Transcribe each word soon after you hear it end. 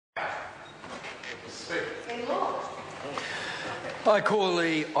I call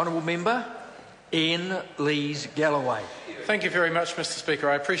the honourable member N. Lees-Galloway. Thank you very much, Mr Speaker.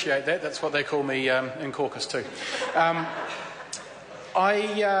 I appreciate that. That's what they call me in caucus too.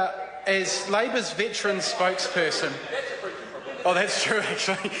 As Labor's veteran spokesperson... Oh, that's true,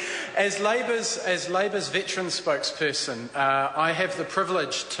 actually. As Labor's veteran spokesperson, I have the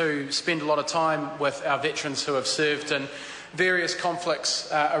privilege to spend a lot of time with our veterans who have served in various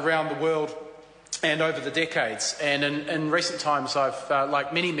conflicts around the world and over the decades. And in recent times, I've,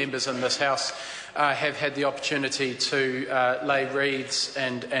 like many members in this House, have had the opportunity to lay wreaths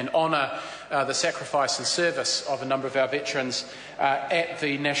and honour the sacrifice and service of a number of our veterans at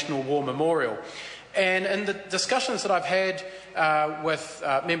the National War Memorial. And in the discussions that I've had with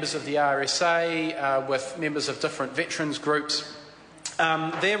members of the RSA, with members of different veterans groups,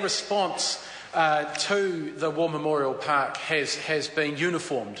 their response to the War Memorial Park has been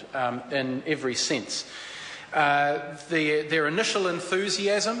uniformed in every sense. Their initial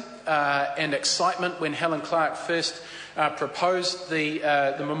enthusiasm and excitement when Helen Clark first proposed the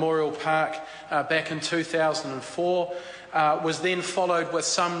Memorial Park back in 2004 was then followed with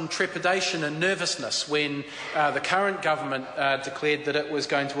some trepidation and nervousness when the current government declared that it was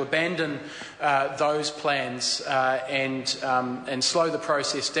going to abandon those plans and slow the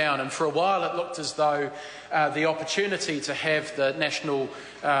process down. And for a while it looked as though the opportunity to have the National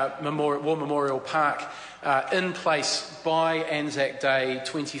War Memorial Park in place by Anzac Day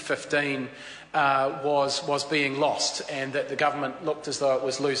 2015 was being lost, and that the government looked as though it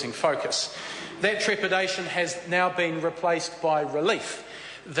was losing focus. That trepidation has now been replaced by relief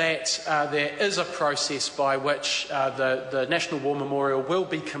that there is a process by which the National War Memorial will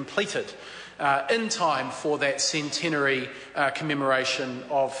be completed in time for that centenary commemoration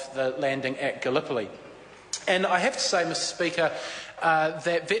of the landing at Gallipoli. And I have to say, Mr Speaker,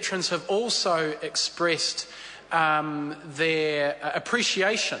 that veterans have also expressed their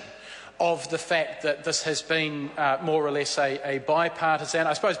appreciation of the fact that this has been more or less a bipartisan,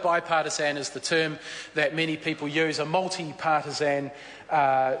 I suppose bipartisan is the term that many people use, a multi-partisan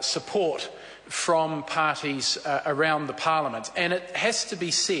support from parties around the Parliament. And it has to be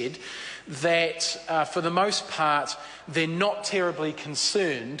said that for the most part they're not terribly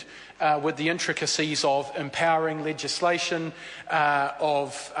concerned with the intricacies of empowering legislation,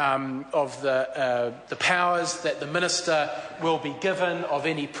 of the powers that the minister will be given, of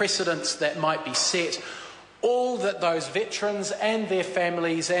any precedents that might be set. All that those veterans and their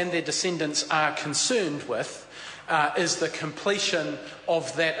families and their descendants are concerned with is the completion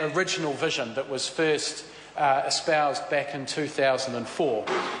of that original vision that was first espoused back in 2004.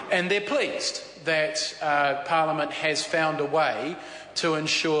 And they're pleased that Parliament has found a way to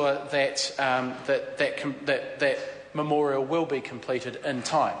ensure that that memorial will be completed in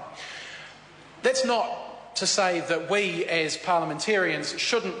time. That's not to say that we as parliamentarians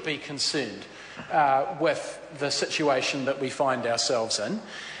shouldn't be concerned with the situation that we find ourselves in.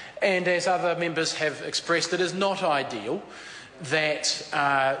 And as other members have expressed, it is not ideal that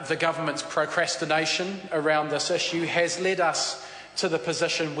the government's procrastination around this issue has led us to the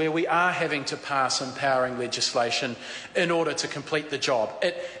position where we are having to pass empowering legislation in order to complete the job.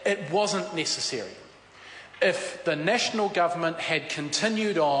 It wasn't necessary. If the national government had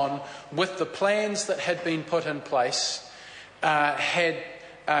continued on with the plans that had been put in place, had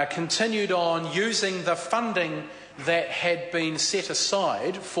continued on using the funding that had been set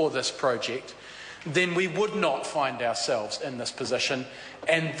aside for this project, then we would not find ourselves in this position,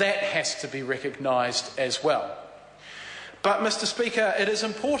 and that has to be recognised as well. But, Mr Speaker, it is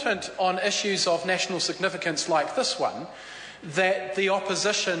important on issues of national significance like this one that the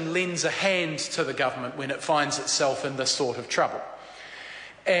opposition lends a hand to the government when it finds itself in this sort of trouble.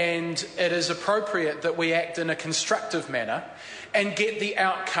 And it is appropriate that we act in a constructive manner and get the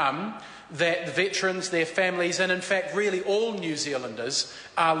outcome that the veterans, their families, and in fact really all New Zealanders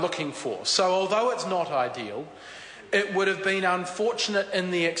are looking for. So although it's not ideal, it would have been unfortunate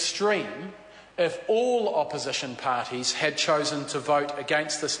in the extreme if all opposition parties had chosen to vote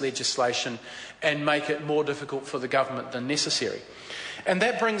against this legislation and make it more difficult for the government than necessary. And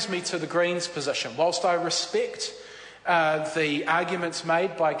that brings me to the Greens' position. Whilst I respect the arguments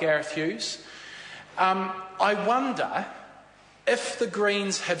made by Gareth Hughes, I wonder if the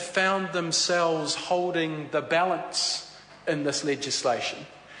Greens had found themselves holding the balance in this legislation,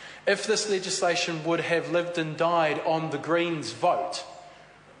 if this legislation would have lived and died on the Greens' vote,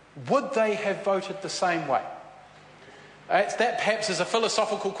 would they have voted the same way? That perhaps is a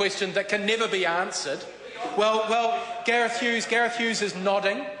philosophical question that can never be answered. Well, Gareth Hughes is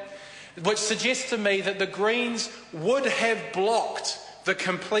nodding, which suggests to me that the Greens would have blocked the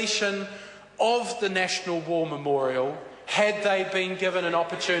completion of the National War Memorial had they been given an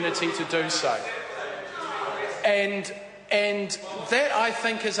opportunity to do so. And that, I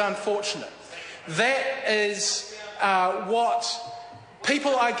think, is unfortunate. That is what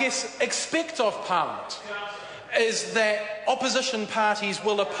people, I guess, expect of Parliament, is that opposition parties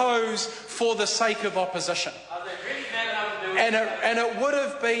will oppose for the sake of opposition. And it would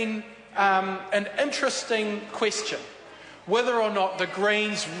have been an interesting question whether or not the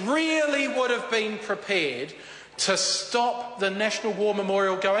Greens really would have been prepared to stop the National War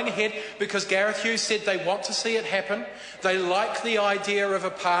Memorial going ahead, because Gareth Hughes said they want to see it happen. They like the idea of a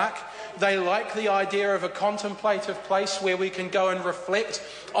park. They like the idea of a contemplative place where we can go and reflect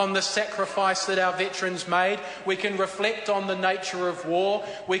on the sacrifice that our veterans made. We can reflect on the nature of war.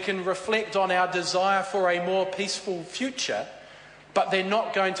 We can reflect on our desire for a more peaceful future. But they're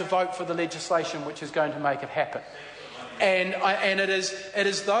not going to vote for the legislation which is going to make it happen. And it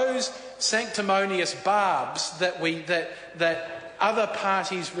is those sanctimonious barbs that other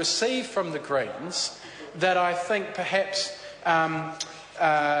parties receive from the Greens that I think perhaps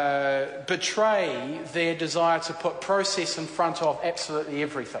betray their desire to put process in front of absolutely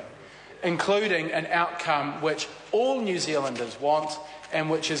everything, including an outcome which all New Zealanders want and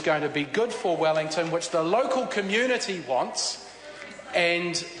which is going to be good for Wellington, which the local community wants,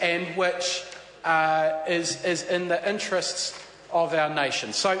 and which is in the interests of our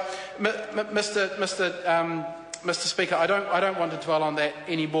nation. So, Mr. Speaker, I don't want to dwell on that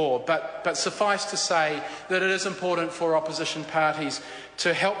anymore, but suffice to say that it is important for opposition parties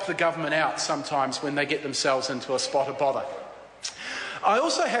to help the government out sometimes when they get themselves into a spot of bother. I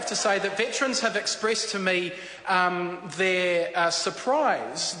also have to say that veterans have expressed to me their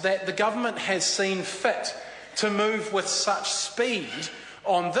surprise that the government has seen fit to move with such speed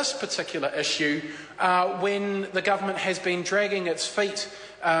on this particular issue when the government has been dragging its feet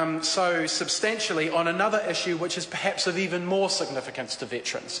so substantially on another issue which is perhaps of even more significance to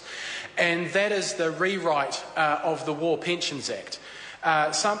veterans, and that is the rewrite of the War Pensions Act.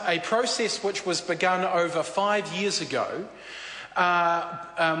 A process which was begun over 5 years ago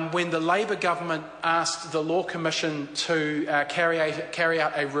when the Labour government asked the Law Commission to carry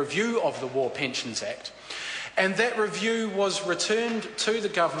out a review of the War Pensions Act. And that review was returned to the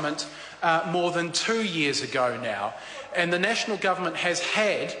government more than 2 years ago now. And the national government has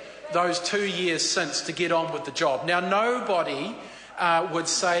had those 2 years since to get on with the job. Now, nobody would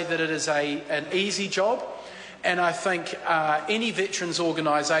say that it is an easy job. And I think any veterans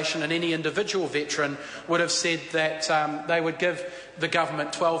organisation and any individual veteran would have said that they would give the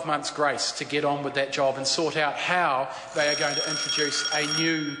government 12 months' grace to get on with that job and sort out how they are going to introduce a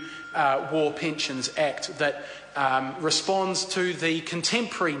new War Pensions Act that responds to the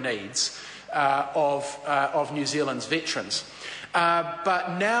contemporary needs of New Zealand's veterans.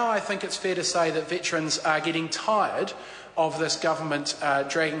 But now I think it's fair to say that veterans are getting tired of this government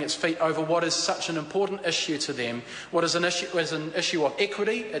dragging its feet over what is such an important issue to them. What is an issue of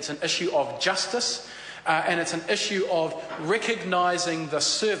equity, it's an issue of justice, and it's an issue of recognising the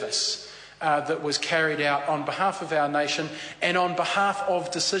service that was carried out on behalf of our nation and on behalf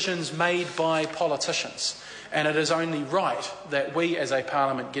of decisions made by politicians. And it is only right that we as a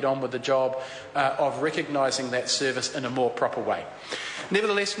parliament get on with the job of recognising that service in a more proper way.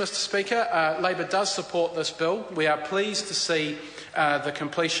 Nevertheless, Mr. Speaker, Labour does support this bill. We are pleased to see the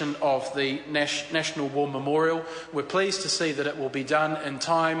completion of the National War Memorial. We're pleased to see that it will be done in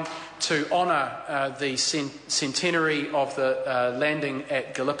time to honour the centenary of the landing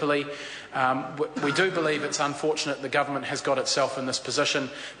at Gallipoli. We do believe it's unfortunate the government has got itself in this position,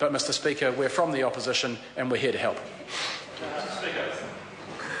 but Mr. Speaker, we're from the opposition and we're here to help.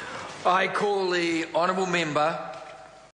 I call the honourable member